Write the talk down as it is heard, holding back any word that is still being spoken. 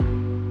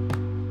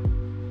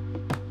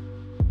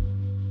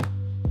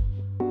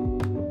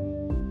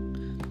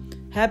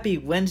Happy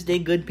Wednesday,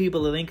 good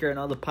people of Anchor and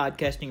all the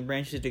podcasting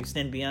branches to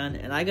extend beyond.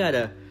 And I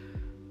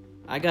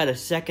gotta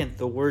second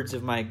the words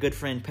of my good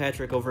friend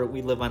Patrick over at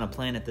We Live on a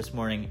Planet this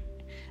morning.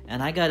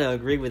 And I gotta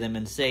agree with him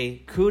and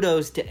say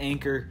kudos to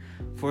Anchor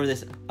for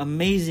this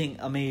amazing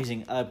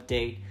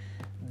update.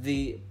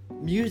 The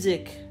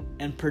music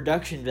and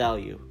production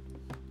value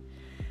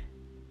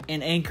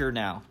in Anchor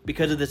now,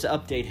 because of this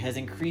update, has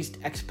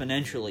increased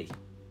exponentially.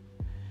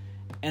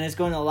 And it's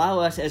going to allow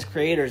us as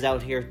creators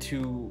out here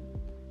to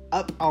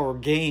up our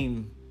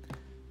game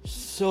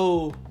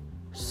so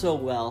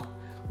well.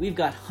 We've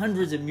got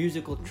hundreds of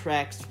musical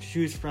tracks to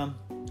choose from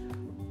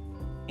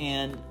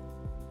and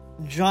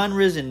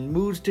genres and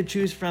moods to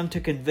choose from to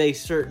convey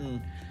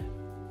certain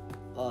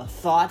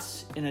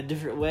thoughts in a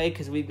different way,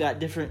 because we've got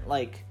different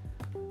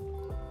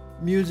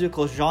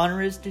musical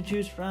genres to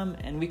choose from,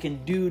 and we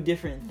can do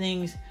different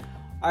things.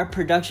 Our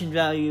production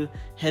value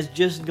has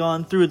just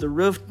gone through the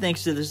roof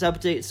thanks to this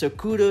update, so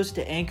kudos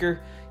to Anchor.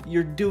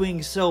 You're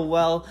doing so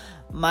well.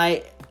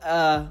 My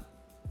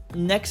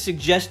next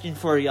suggestion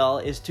for y'all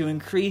is to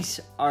increase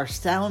our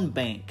sound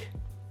bank.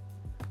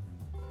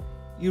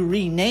 You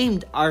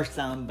renamed our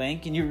sound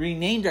bank and you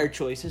renamed our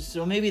choices,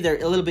 so maybe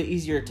they're a little bit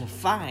easier to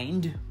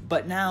find,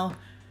 but now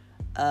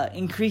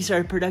increase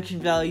our production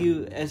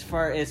value as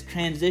far as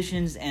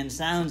transitions and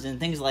sounds and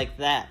things like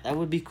that. That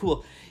would be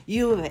cool.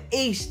 You have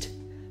aced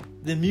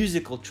the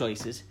musical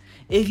choices.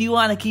 If you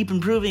want to keep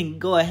improving,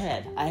 go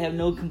ahead. I have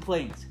no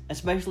complaints,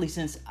 especially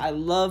since I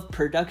love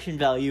production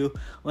value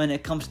when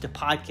it comes to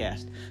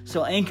podcast.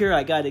 So Anchor,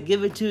 I got to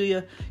give it to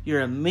you.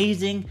 You're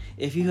amazing.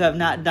 If you have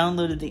not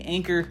downloaded the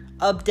Anchor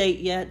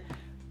update yet,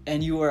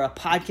 and you are a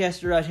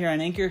podcaster out here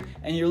on Anchor,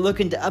 and you're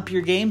looking to up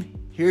your game,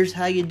 here's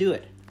how you do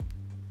it.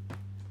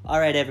 All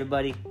right,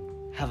 everybody,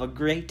 have a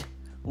great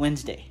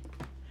Wednesday.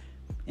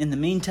 In the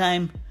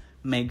meantime,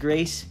 may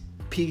grace,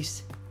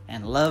 peace,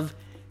 and love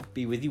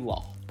be with you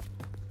all.